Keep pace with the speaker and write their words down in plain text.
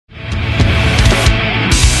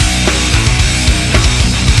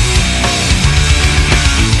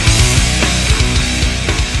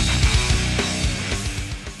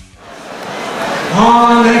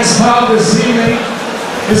bout this evening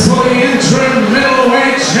is for the Interim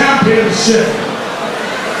Middleweight Championship.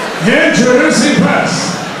 Introducing first,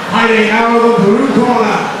 hiding out of the blue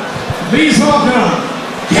corner, please welcome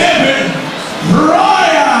Kevin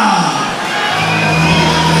Fryer.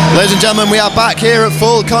 Ladies and gentlemen, we are back here at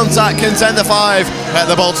Full Contact Contender 5 at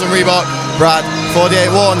the Bolton Reebok. Brad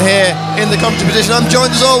 48-1 here in the commentary position. I'm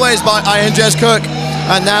joined as always by Iron Jez Cook.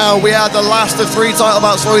 And now we are the last of 3 title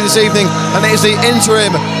bouts for you this evening, and it is the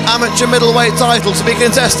interim amateur middleweight title to be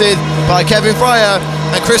contested by Kevin Fryer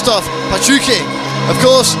and Kristoff Pachucki. Of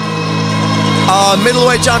course, our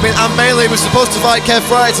middleweight champion Ant Bailey was supposed to fight Kev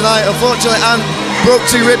Fryer tonight. Unfortunately, Ant broke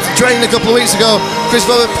 2 ribs training a couple of weeks ago.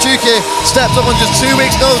 Kristoff Pachucki stepped up on just 2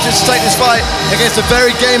 weeks' notice to take this fight against a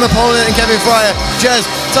very game opponent in Kevin Fryer. Jez,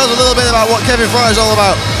 tell us a little bit about what Kevin Fryer is all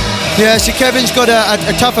about. Yeah, so Kevin's got a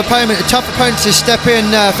tough opponent to step in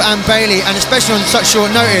for Ant Bailey, and especially on such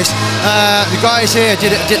short notice. The guys here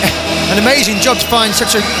did an amazing job to find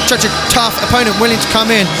such a tough opponent willing to come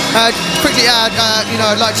in. Quickly add,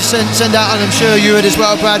 I'd like to send out, and I'm sure you would as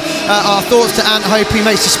well, Brad, our thoughts to Ant. Hope he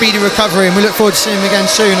makes a speedy recovery, and we look forward to seeing him again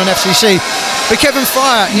soon on FCC. But Kevin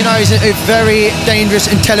Fryer, he's a very dangerous,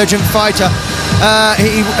 intelligent fighter.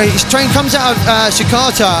 His train comes out of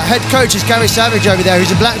Jakarta. Head coach is Gary Savage over there,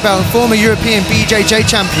 who's a black belt and former European BJJ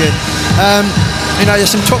champion.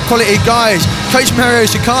 There's some top quality guys. Coach Mario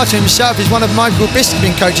Jakarta himself is one of Michael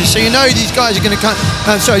Bisping's coaches, so these guys are going to come.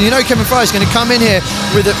 Kevin Fryer is going to come in here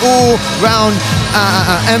with an all-round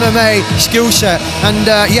MMA skill set, and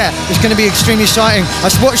it's going to be extremely exciting. I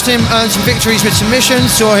watched him earn some victories with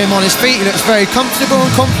submissions, saw him on his feet. He looks very comfortable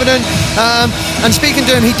and confident. And speaking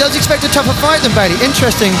to him, he does expect a tougher fight than Bailey.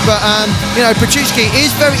 Interesting, but Pachucki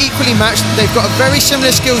is very equally matched. They've got a very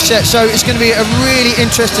similar skill set, so it's going to be a really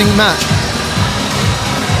interesting match.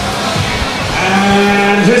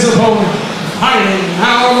 And his opponent, hiding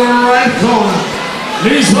out of the right corner,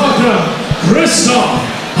 please welcome Kristoff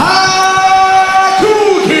Pachucki.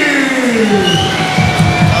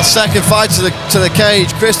 Our second fight to the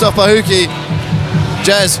cage, Kristoff Pachucki.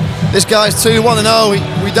 Jez, this guy's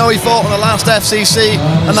 2-1-0. We know he fought on the last FCC,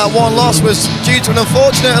 and that one loss was due to an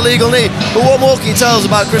unfortunate illegal knee. But what more can you tell us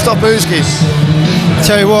about Kristoff Pachucki? I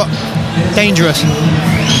tell you what, dangerous.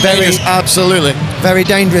 Dangerous, absolutely. Very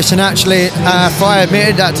dangerous, and actually Fryer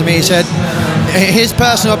admitted that to me. He said his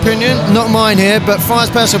personal opinion, not mine here, but Fryer's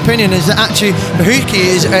personal opinion is that actually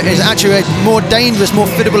Pachucki is actually a more dangerous, more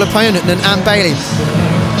fittable opponent than Ant Bailey.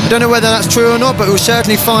 I don't know whether that's true or not, but we'll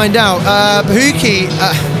certainly find out. Pachucki,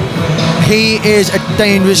 he is a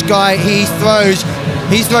dangerous guy. He throws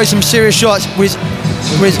some serious shots with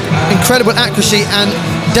incredible accuracy and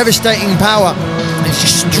devastating power.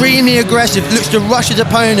 He's extremely aggressive, looks to rush his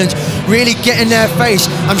opponents, really get in their face.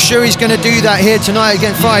 I'm sure he's going to do that here tonight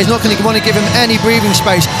against Fryer. He's not going to want to give him any breathing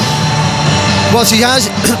space. Whilst he has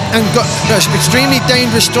and got an extremely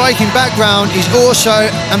dangerous striking background, he's also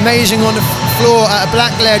amazing on the floor at a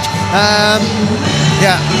black ledge.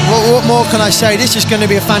 What more can I say? This is going to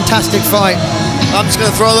be a fantastic fight. I'm just going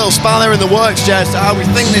to throw a little spanner in the works, Jez, to how we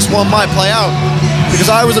think this one might play out. Because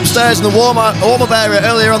I was upstairs in the warm-up area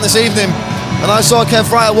earlier on this evening, and I saw Kev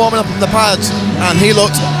Fryer warming up in the pads, and he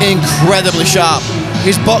looked incredibly sharp.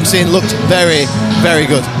 His boxing looked very, very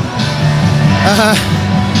good.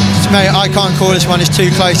 Mate, I can't call this one. It's too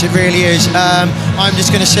close. It really is. I'm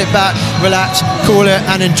just going to sit back, relax, cool it,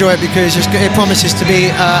 and enjoy it, because it promises to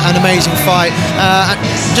be an amazing fight.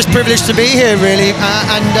 Just privileged to be here, really,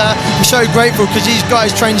 and I'm so grateful because these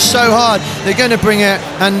guys train so hard. They're going to bring it,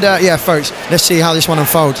 and folks, let's see how this one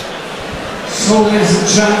unfolds. So, ladies and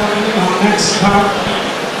gentlemen, our next bout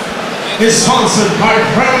is sponsored by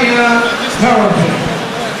Premier Therapy,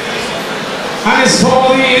 and it's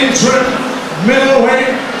for the Interim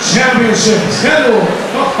Middleweight Championship, scheduled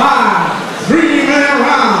for 5 3-minute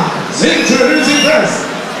rounds. Introducing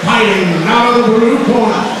first, fighting out of the blue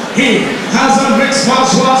corner, he has a mixed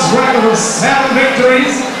martial arts record of 7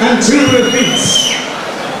 victories and 2 defeats.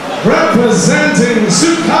 Representing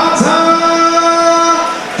Jakarta,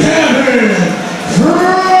 Kevin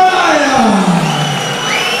Fryer.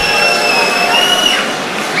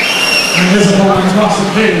 And his opponent across the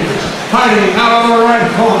cage, fighting out of the right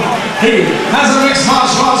corner, he has a mixed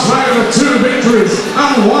martial arts record of 2 victories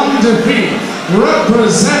and 1 defeat.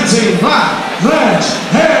 Representing black ledge,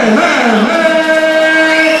 MMA,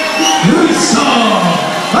 Kristoff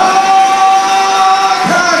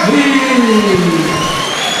Pachucki.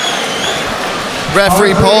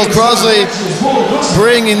 Referee Paul Crosley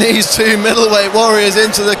bringing these 2 middleweight warriors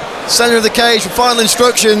into the centre of the cage for final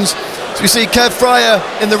instructions. So we see Kev Fryer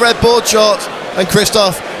in the red board shorts and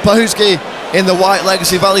Kristoff Pachucki in the white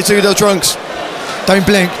Legacy Vale Tudo trunks. Don't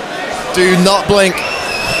blink. do not blink.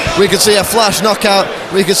 We could see a flash knockout,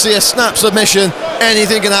 we could see a snap submission.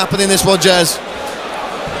 Anything can happen in this one, Jez.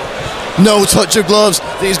 No touch of gloves,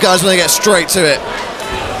 these guys want to get straight to it.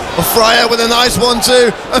 Fryer with a nice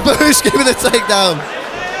 1-2, and Pachucki with a takedown.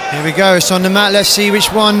 Here we go, it's on the mat. Let's see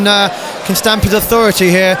which one can stamp his authority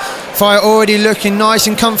here. Fryer already looking nice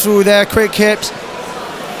and comfortable there, quick hips.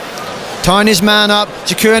 Tying his man up,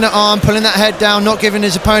 securing the arm, pulling that head down, not giving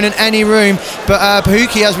his opponent any room. But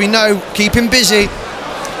Pachucki, as we know, keep him busy.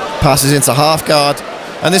 Passes into half guard.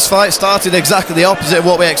 And this fight started exactly the opposite of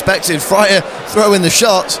what we expected. Fryer throwing the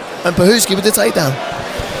shots, and Pachucki with the takedown.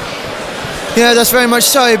 Yeah, that's very much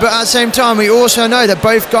so, but at the same time we also know that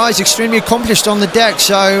both guys are extremely accomplished on the deck,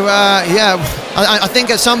 so yeah, I think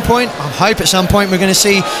at some point, I hope at some point we're going to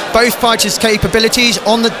see both fighters' capabilities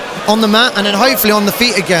on the mat and then hopefully on the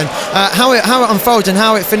feet again. How it unfolds and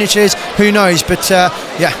how it finishes, who knows, but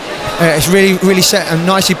yeah, it's really set and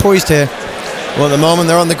nicely poised here. Well, at the moment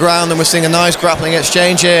they're on the ground and we're seeing a nice grappling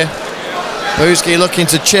exchange here. Pachucki looking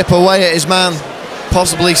to chip away at his man,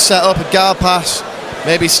 possibly set up a guard pass,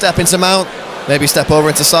 maybe step into mount, maybe step over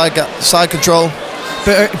into side control.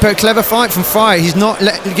 But clever fight from Fryer. He's not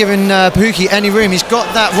giving Pachucki any room. He's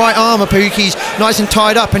got that right arm of Pachucki's nice and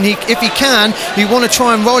tied up, and if he can, you want to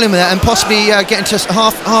try and roll him with that and possibly get into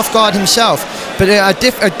half guard himself. But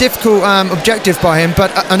a difficult objective by him,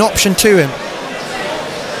 but an option to him.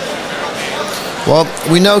 Well,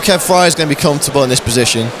 we know Kev Fryer is going to be comfortable in this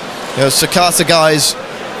position. You know, Sakata guys,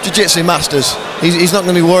 jiu-jitsu masters. He's not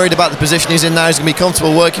going to be worried about the position he's in now. He's going to be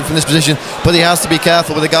comfortable working from this position, but he has to be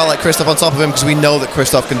careful with a guy like Kristoff on top of him, because we know that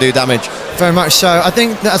Kristoff can do damage. Very much so. I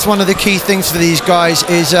think that's one of the key things for these guys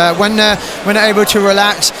is when they're able to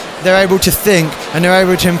relax, they're able to think and they're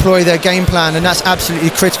able to employ their game plan, and that's absolutely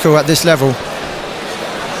critical at this level.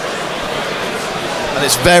 And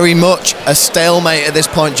it's very much a stalemate at this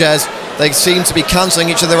point, Jez. They seem to be cancelling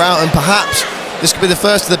each other out, and perhaps this could be the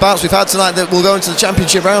first of the bouts we've had tonight that will go into the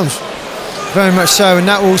championship rounds. Very much so, and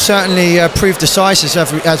that will certainly prove decisive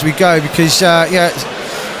as we go, because yeah,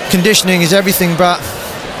 conditioning is everything, but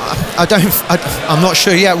I'm not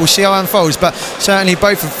sure yet. We'll see how it unfolds, but certainly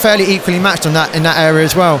both are fairly equally matched on that in that area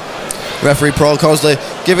as well. Referee Paul Cosley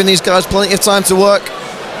giving these guys plenty of time to work.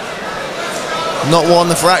 Not warning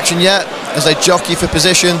them for action yet as they jockey for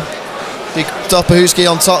position. Big Pachucki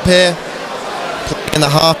on top here, in the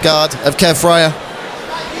half guard of Kev Fryer.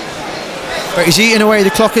 But he's eating away the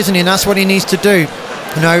clock, isn't he? And that's what he needs to do.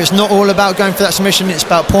 You know, it's not all about going for that submission, it's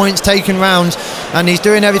about points, taking rounds, and he's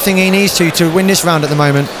doing everything he needs to win this round at the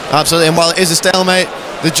moment. Absolutely, and while it is a stalemate,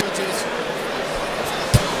 the judges...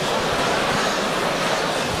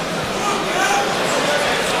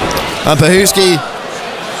 And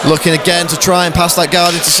Pachucki looking again to try and pass that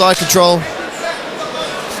guard into side control.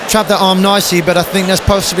 Trapped that arm nicely, but I think that's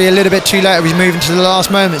possibly a little bit too late. He's moving to the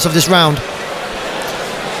last moments of this round.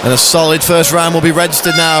 And a solid first round will be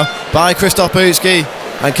registered now by Kristoff Pachucki,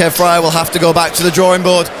 and Kev Fryer will have to go back to the drawing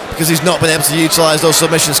board because he's not been able to utilise those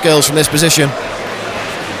submission skills from this position.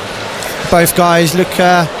 Both guys look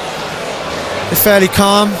fairly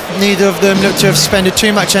calm. Neither of them look to have expended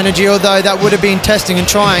too much energy, although that would have been testing and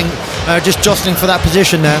trying, just jostling for that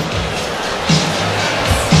position there.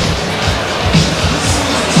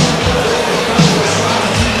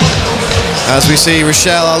 As we see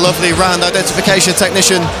Rochelle, our lovely round identification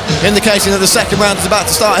technician, indicating that the second round is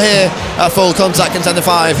about to start here at Full Contact Contender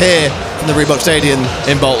 5 here from the Reebok Stadium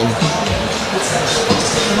in Bolton.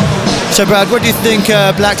 So Brad, what do you think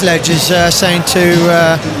Blackledge is saying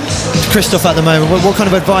to Kristoff at the moment? What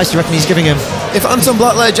kind of advice do you reckon he's giving him? If Anton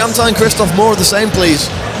Blackledge, I'm telling Kristoff more of the same,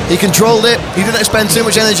 please. He controlled it, he didn't expend too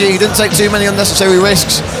much energy, he didn't take too many unnecessary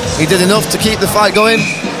risks. He did enough to keep the fight going,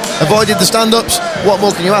 avoided the stand-ups. What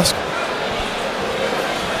more can you ask?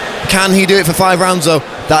 Can he do it for 5 rounds though?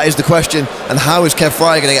 That is the question. And how is Kev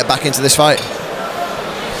Fryer going to get back into this fight?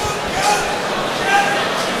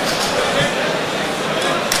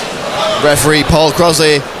 Referee Paul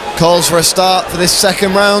Crosley calls for a start for this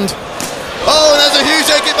second round. Oh, and there's a huge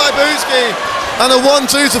kick by Pachucki, and a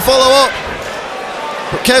 1-2 to follow up.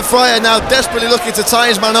 But Kev Fryer now desperately looking to tie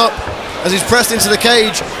his man up as he's pressed into the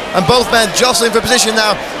cage, and both men jostling for position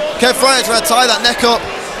now. Kev Fryer trying to tie that neck up,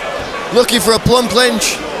 looking for a plumb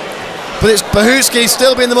clinch. But it's Pachucki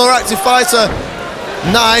still being the more active fighter.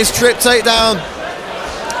 Nice trip takedown.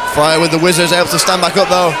 Fryer with the Wizards able to stand back up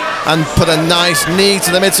though and put a nice knee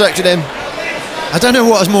to the midsection in. I don't know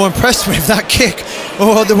what I was more impressed with, that kick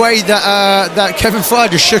or the way that that Kevin Fryer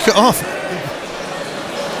just shook it off.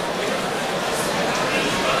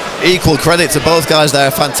 Equal credit to both guys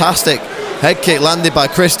there. Fantastic head kick landed by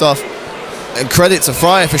Kristoff, and credit to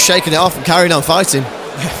Fryer for shaking it off and carrying on fighting.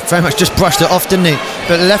 Very much just brushed it off, didn't he?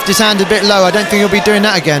 But left his hand a bit low. I don't think he'll be doing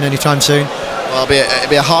that again anytime soon. Well, it'll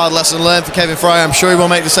be a hard lesson learned for Kevin Fryer. I'm sure he won't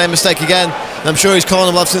make the same mistake again. And I'm sure his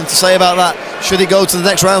corner will have something to say about that should he go to the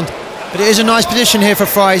next round. But it is a nice position here for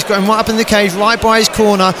Fryer. He's got him right up in the cage, right by his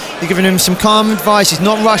corner. They're giving him some calm advice. He's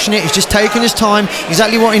not rushing it. He's just taking his time.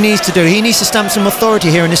 Exactly what he needs to do. He needs to stamp some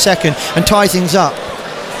authority here in a second and tie things up.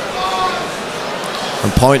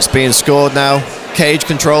 And points being scored now. Cage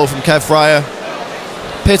control from Kev Fryer.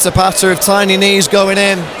 Pitter-patter of tiny knees going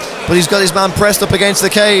in, but he's got his man pressed up against the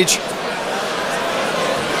cage.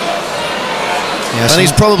 Yes, and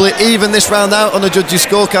he's probably even this round out on the judges'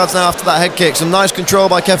 scorecards now after that head kick. Some nice control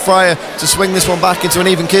by Kev Fryer to swing this one back into an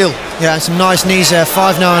even keel. Yeah, and some nice knees there,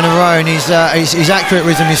 5 now in a row, and he's accurate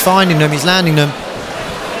with them, he's finding them, he's landing them.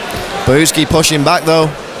 Pachucki pushing back though,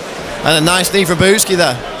 and a nice knee from Pachucki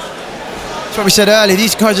there. That's what we said earlier,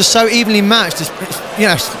 these guys are so evenly matched. It's, you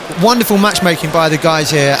know, wonderful matchmaking by the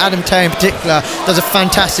guys here. Adam Tay in particular does a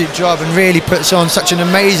fantastic job and really puts on such an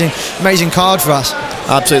amazing card for us.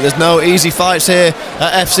 Absolutely, there's no easy fights here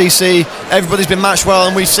at FCC. Everybody's been matched well,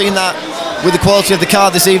 and we've seen that with the quality of the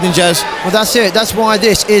card this evening, Jez. Well, that's it. That's why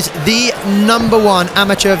this is the #1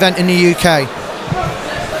 amateur event in the UK.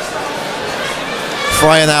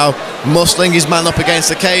 Fryer now muscling his man up against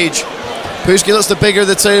the cage. Pachucki looks the bigger of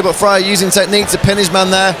the two, but Fryer using technique to pin his man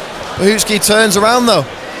there. Pachucki turns around though.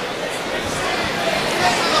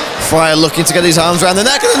 Fryer looking to get his arms around the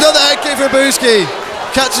neck, and another head kick from Pachucki.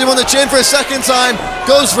 Catches him on the chin for a second time,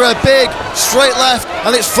 goes for a big straight left,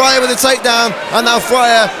 and it's Fryer with a takedown, and now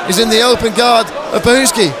Fryer is in the open guard of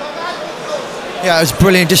Pachucki. Yeah, it was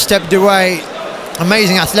brilliant, just stepped away.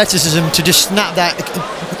 Amazing athleticism to just snap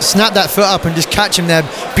that foot up and just catch him there.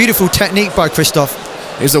 Beautiful technique by Kristoff.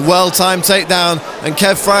 It's a well-timed takedown, and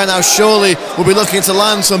Kev Fryer now surely will be looking to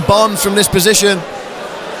land some bombs from this position.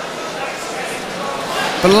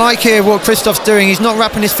 But I like here what Kristoff's doing. He's not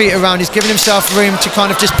wrapping his feet around. He's giving himself room to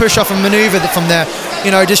kind of just push off and manoeuvre from there.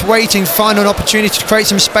 You know, just waiting, find an opportunity to create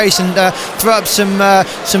some space and throw up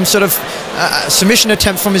some sort of submission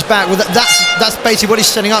attempt from his back. Well, that's basically what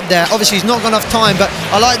he's setting up there. Obviously, he's not got enough time, but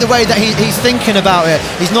I like the way that he's thinking about it.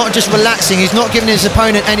 He's not just relaxing. He's not giving his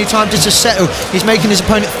opponent any time just to settle. He's making his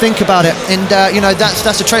opponent think about it, and you know,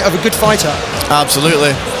 that's a trait of a good fighter.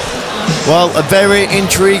 Absolutely. Well, a very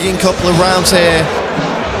intriguing couple of rounds here.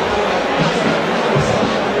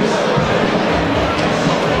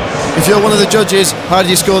 If you're one of the judges, how do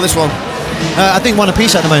you score this one? I think one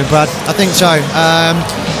apiece at the moment, Brad. I think so.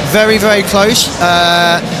 Very, very close.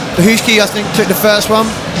 Pachucki, I think, took the first one.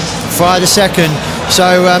 Fryer the second.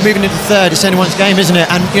 So moving into the third, it's anyone's game, isn't it?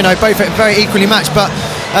 And you know, both very equally matched. But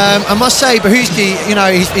I must say, Pachucki, you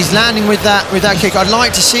know, he's landing with that kick. I'd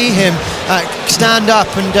like to see him stand up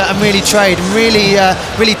and really trade and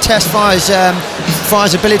really test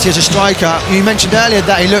Fryer's ability as a striker. You mentioned earlier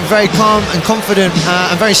that he looked very calm and confident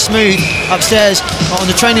and very smooth upstairs on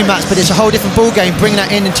the training mats, but it's a whole different ball game bringing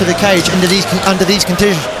that into the cage under these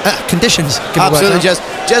conditions. Absolutely, Jez.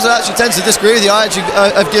 Jez, I actually tend to disagree with you. I actually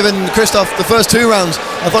have given Kristoff the first 2 rounds.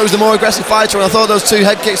 I thought he was the more aggressive fighter, and I thought those 2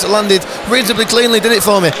 head kicks that landed reasonably cleanly did it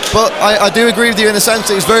for me. But I do agree with you in the sense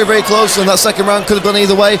that it was very, very close, and that second round could have gone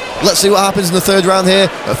either way. Let's see what happens in the third round here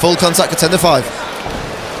at Full Contact Contender 5.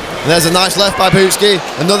 And there's a nice left by Pachucki.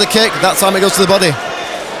 Another kick. That time it goes to the body.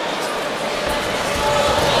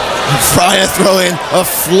 Fryer throwing a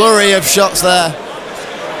flurry of shots there.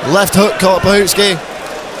 Left hook caught Pachucki.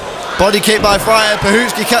 Body kick by Fryer.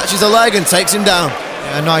 Pachucki catches a leg and takes him down.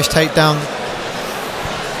 Yeah, a nice takedown.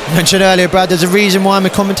 I mentioned earlier, Brad, there's a reason why I'm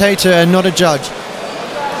a commentator and not a judge.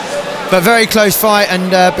 But very close fight,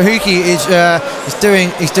 and Pachucki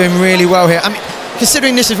is doing really well here. I mean,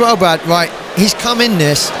 considering this as well, Brad, right? He's come in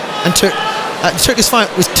this and took his fight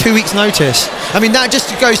with 2 weeks' notice. I mean, that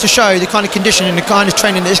just goes to show the kind of conditioning, the kind of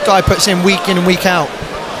training that this guy puts in and week out.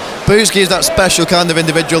 Pachucki is that special kind of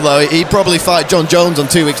individual, though. He'd probably fight John Jones on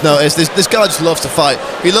 2 weeks' notice. This guy just loves to fight.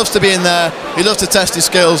 He loves to be in there. He loves to test his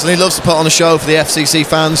skills, and he loves to put on a show for the FCC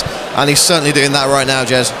fans. And he's certainly doing that right now,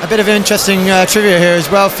 Jez. A bit of interesting trivia here as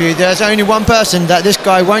well for you. There's only one person that this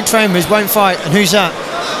guy won't train with, won't fight, and who's that?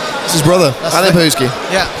 It's his brother, Ant Pachucki.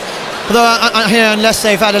 Yeah. Although I hear, unless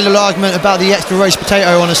they've had a little argument about the extra roast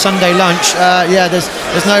potato on a Sunday lunch, yeah, there's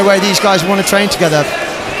no way these guys want to train together.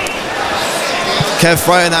 Kev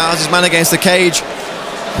Fryer now has his man against the cage.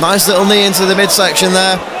 Nice little knee into the midsection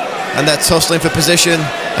there, and they're tussling for position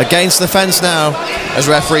against the fence now as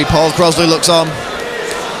referee Paul Crosley looks on.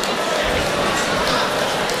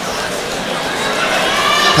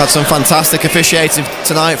 Had some fantastic officiating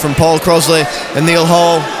tonight from Paul Crosley and Neil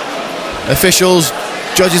Hall. Officials,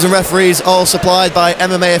 judges and referees all supplied by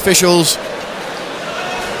MMA officials.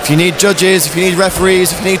 If you need judges, if you need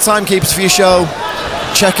referees, if you need timekeepers for your show,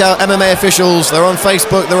 check out MMA Officials. They're on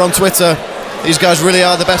Facebook, they're on Twitter. These guys really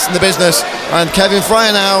are the best in the business. And Kevin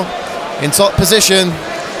Fryer now in top position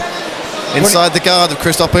inside the guard of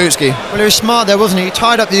Kristoff Pachucki. Well, he was smart there, wasn't he? He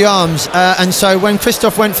tied up the arms, and so when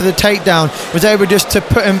Kristoff went for the takedown, was able just to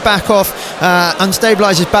put him back off,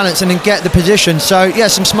 unstabilise his balance, and then get the position. So, yeah,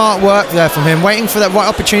 some smart work there from him, waiting for that right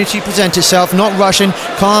opportunity to present itself, not rushing,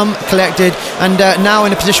 calm, collected, and now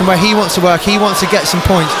in a position where he wants to work, he wants to get some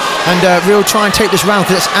points, and we'll try and take this round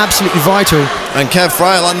because it's absolutely vital. And Kev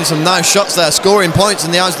Fryer landing some nice shots there, scoring points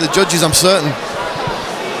in the eyes of the judges, I'm certain.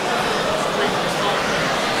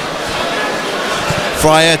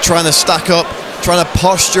 Fryer trying to stack up, trying to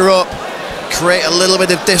posture up, create a little bit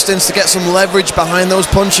of distance to get some leverage behind those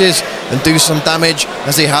punches and do some damage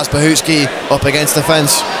as he has Pachucki up against the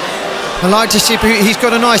fence. I like to see he's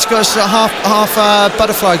got a half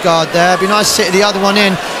butterfly guard there. It'd be nice to sit the other one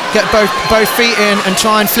in, get both feet in and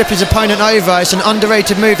try and flip his opponent over. It's an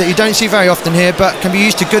underrated move that you don't see very often here, but can be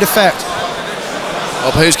used to good effect.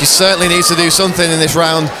 Well, Pachucki certainly needs to do something in this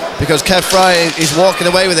round because Kev Fryer is walking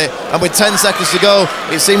away with it, and with 10 seconds to go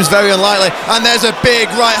it seems very unlikely. And there's a big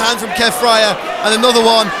right hand from Kev Fryer, and another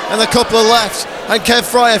one, and a couple of lefts, and Kev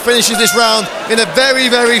Fryer finishes this round in a very,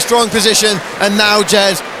 very strong position. And now,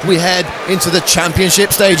 Jez, we head into the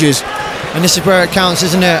championship stages, and this is where it counts,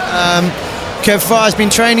 isn't it? Kev Fryer's been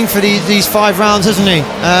training for these 5 rounds, hasn't he?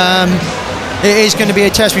 It is going to be a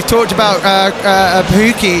test. We've talked about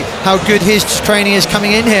Pachucki, how good his training is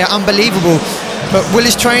coming in here, unbelievable. But will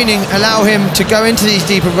his training allow him to go into these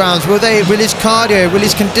deeper rounds? Will his cardio, will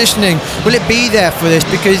his conditioning, will it be there for this?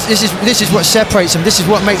 Because this is what separates him. This is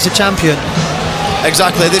what makes a champion.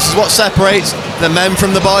 Exactly, this is what separates the men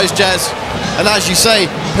from the boys, Jez. And as you say,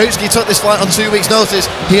 Pachucki took this fight on 2 weeks' notice.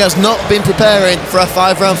 He has not been preparing for a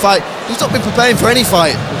 5-round fight. He's not been preparing for any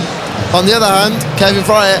fight. On the other hand, Kevin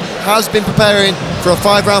Fryer has been preparing for a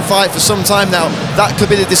 5-round fight for some time now. That could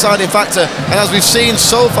be the deciding factor. And as we've seen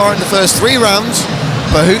so far in the first 3 rounds,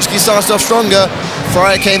 Pachucki started off stronger,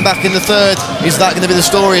 Fryer came back in the third. Is that going to be the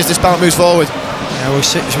story as this bout moves forward? Yeah, we'll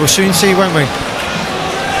soon see, won't we?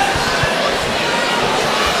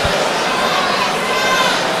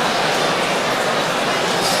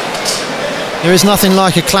 There is nothing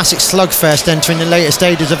like a classic slugfest entering the later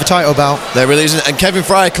stages of a title bout. There really isn't. And Kevin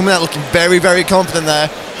Fryer coming out looking very, very confident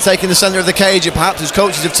there, taking the centre of the cage, and perhaps his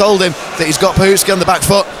coaches have told him that he's got Pachucki on the back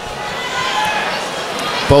foot.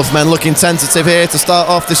 Both men looking tentative here to start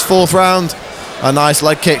off this 4th round. A nice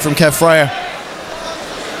leg kick from Kev Fryer.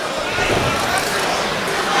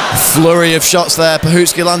 Flurry of shots there.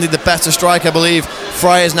 Pachucki landed the better strike, I believe.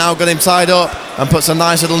 Fryer's now got him tied up and puts a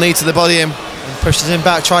nice little knee to the body of him. Pushes him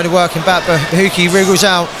back, trying to work him back, but Pachucki wriggles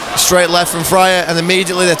out. Straight left from Fryer, and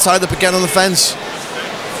immediately they're tied up again on the fence.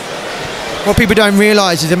 What people don't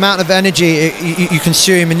realise is the amount of energy you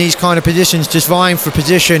consume in these kind of positions, just vying for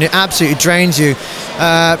position. It absolutely drains you.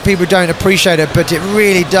 People don't appreciate it, but it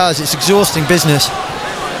really does. It's exhausting business.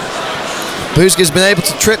 Pachucki's been able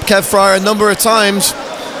to trip Kev Fryer a number of times.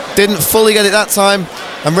 Didn't fully get it that time,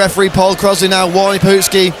 and referee Paul Crosley now warning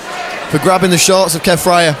Pachucki for grabbing the shorts of Kev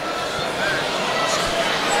Fryer.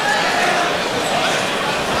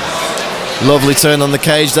 Lovely turn on the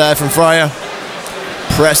cage there from Fryer,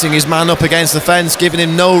 pressing his man up against the fence, giving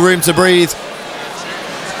him no room to breathe.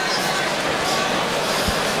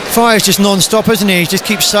 Fryer's just non-stop, isn't he? He just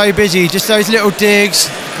keeps so busy, just those little digs,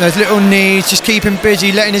 those little knees, just keep him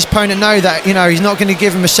busy, letting his opponent know that, you know, he's not going to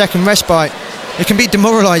give him a second respite. It can be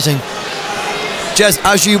demoralising. Jez,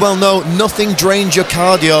 as you well know, nothing drains your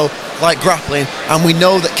cardio like grappling, and we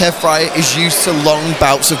know that Kev Fryer is used to long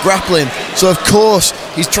bouts of grappling. So of course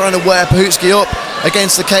he's trying to wear Pachucki up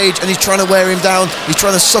against the cage, and he's trying to wear him down. He's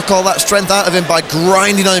trying to suck all that strength out of him by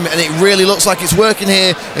grinding on him, and it really looks like it's working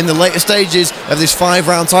here in the later stages of this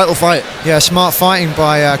 5-round title fight. Yeah, smart fighting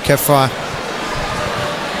by Kev Fryer.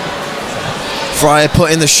 Fryer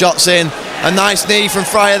putting the shots in. A nice knee from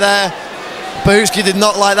Fryer there. Pachucki did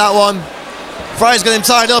not like that one. Fryer's got him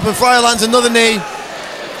tied up, and Fryer lands another knee.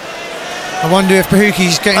 I wonder if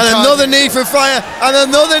Pachucki's getting and tired. Another knee from Fryer, and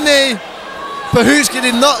another knee. Pachucki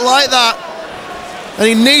did not like that, and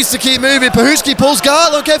he needs to keep moving. Pachucki pulls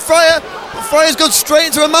guard on Kev Fryer, but Fryer's gone straight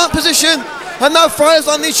into a mount position, and now Fryer's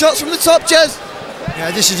landing shots from the top, Jez. Yeah,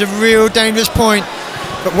 this is a real dangerous point,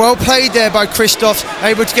 but well played there by Kristoff,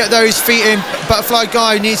 able to get those feet in. Butterfly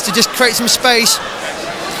guy needs to just create some space.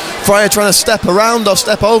 Fryer trying to step around or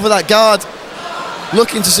step over that guard,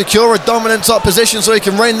 looking to secure a dominant top position so he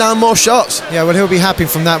can rain down more shots. Yeah, well, he'll be happy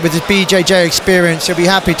from that. With his BJJ experience, he'll be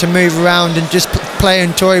happy to move around and just play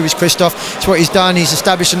and toy with Kristoff. It's what he's done. He's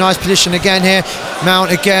established a nice position again here.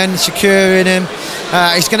 Mount again, securing him.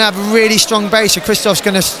 He's going to have a really strong base, so Kristoff's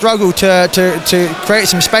going to struggle to create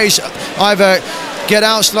some space. Either get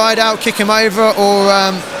out, slide out, kick him over,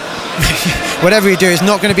 or whatever you do, it's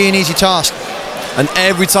not going to be an easy task. And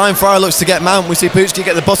every time Fryer looks to get Mount, we see Pachucki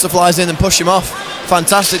get the butterflies in and push him off.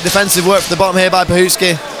 Fantastic defensive work from the bottom here by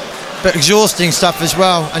Pachucki. But exhausting stuff as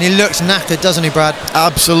well, and he looks knackered, doesn't he, Brad?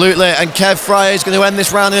 Absolutely, and Kev Fryer is going to end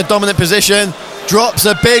this round in a dominant position. Drops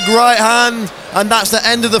a big right hand, and that's the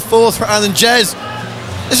end of the 4th round. And Jez,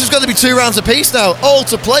 this is going to be 2 rounds apiece now, all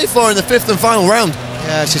to play for in the 5th and final round.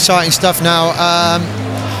 Yeah, it's exciting stuff now.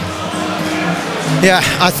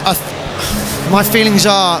 My feelings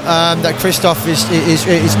are that Kristoff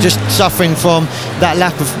is just suffering from that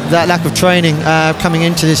lack of training coming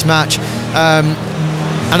into this match,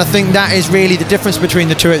 and I think that is really the difference between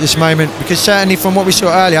the two at this moment. Because certainly from what we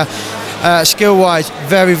saw earlier, skill-wise,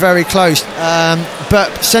 very, very close,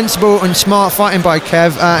 but sensible and smart fighting by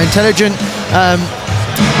Kev, intelligent.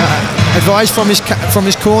 Advice from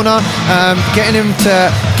his corner, getting him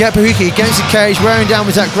to get Pachucki against the cage, wearing down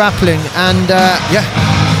with that grappling, and yeah,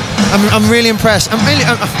 I'm really impressed. To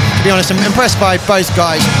be honest, I'm impressed by both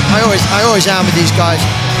guys. I always am with these guys.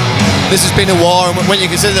 This has been a war, and when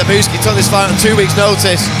you consider that Pachucki took this fight on 2 weeks'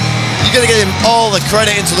 notice, you're going to give him all the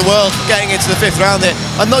credit into the world for getting into the 5th round here,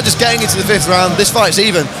 and not just getting into the 5th round. This fight's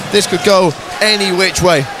even. This could go any which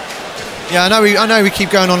way. Yeah, I know we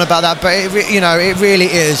keep going on about that, but it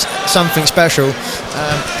really is something special.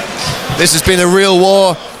 This has been a real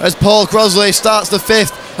war as Paul Crosley starts the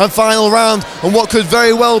 5th and final round, and what could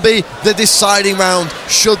very well be the deciding round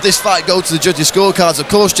should this fight go to the judges' scorecards. Of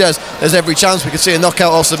course, Jez, there's every chance we could see a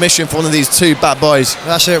knockout or submission for one of these 2 bad boys.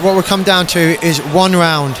 That's it. What we'll come down to is 1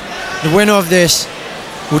 round. The winner of this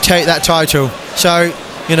will take that title. So,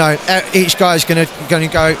 each guy's going to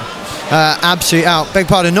go absolutely out. Beg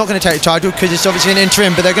pardon, not going to take the title because it's obviously an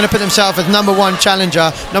interim, but they're going to put themselves as #1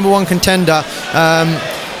 challenger, #1 contender.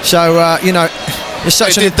 It's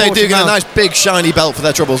such an important They do get round. a nice big shiny belt for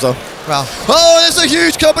their troubles, though. Well, there's a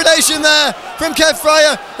huge combination there from Kev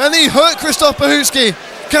Fryer, and he hurt Kristoff Pachucki.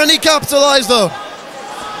 Can he capitalise, though?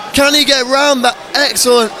 Can he get round that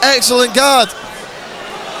excellent guard?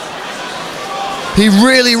 He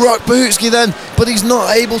really rocked Pachucki then, but he's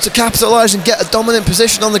not able to capitalise and get a dominant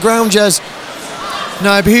position on the ground, Jez.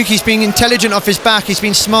 No, Pachucki's been intelligent off his back. He's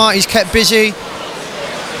been smart. He's kept busy.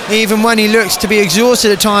 Even when he looks to be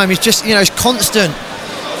exhausted at time, he's just, he's constant.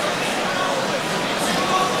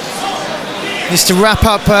 Needs to wrap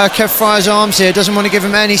up Kev Fryer's arms here. Doesn't want to give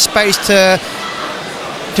him any space to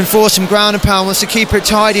enforce some ground and pound. Wants to keep it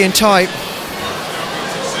tidy and tight.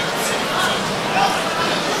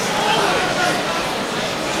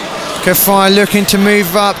 Kev Fryer looking to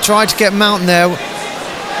move up, tried to get Mountain there.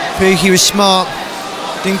 Pachucki was smart,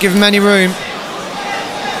 didn't give him any room.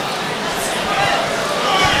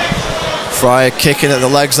 Fryer kicking at the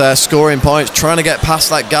legs there, scoring points, trying to get past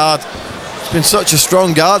that guard. It's been such a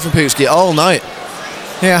strong guard from Pachucki all night.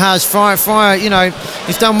 Yeah, it has. Fryer,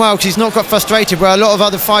 he's done well because he's not got frustrated where a lot of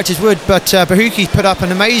other fighters would, but Pachucki's put up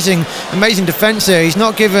an amazing defence here. He's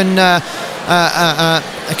not given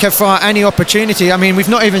Kev Fryer any opportunity. I mean, we've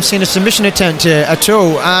not even seen a submission attempt here at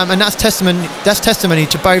all, and that's testimony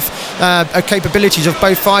to both capabilities of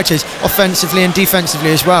both fighters, offensively and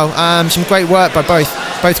defensively as well. Some great work by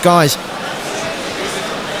both guys.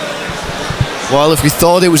 Well, if we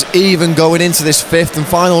thought it was even going into this 5th and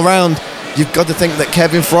final round, you've got to think that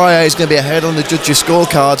Kevin Fryer is going to be ahead on the judges'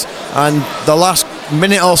 scorecards, and the last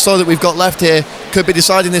minute or so that we've got left here could be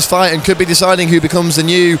deciding this fight and could be deciding who becomes the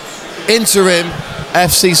new interim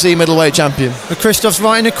FCC middleweight champion. But Kristoff's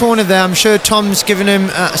right in the corner there. I'm sure Tom's given him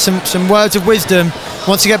some words of wisdom.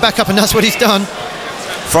 Wants to get back up, and that's what he's done.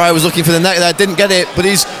 Fryer was looking for the neck there, didn't get it, but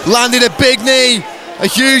he's landed a big knee, a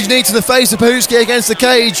huge knee to the face of Pachucki against the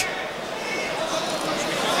cage.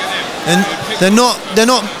 And they're not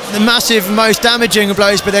the massive, most damaging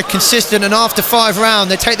blows, but they're consistent, and after 5 rounds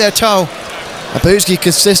they take their toll. And Pachucki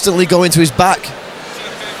consistently going to his back.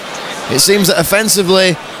 It seems that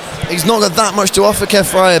offensively he's not got that much to offer Kev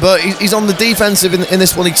Fryer, but he's on the defensive in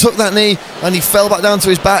this one. He took that knee and he fell back down to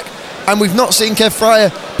his back, and we've not seen Kev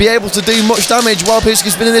Fryer be able to do much damage while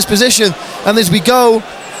Pachucki's been in this position. And as we go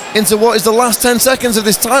into what is the last 10 seconds of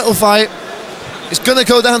this title fight, it's going to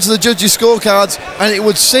go down to the judges' scorecards, and it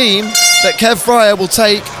would seem that Kev Fryer will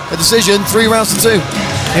take a decision 3 rounds to 2.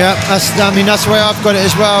 Yeah, that's the way I've got it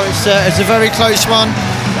as well. It's a very close one,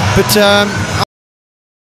 but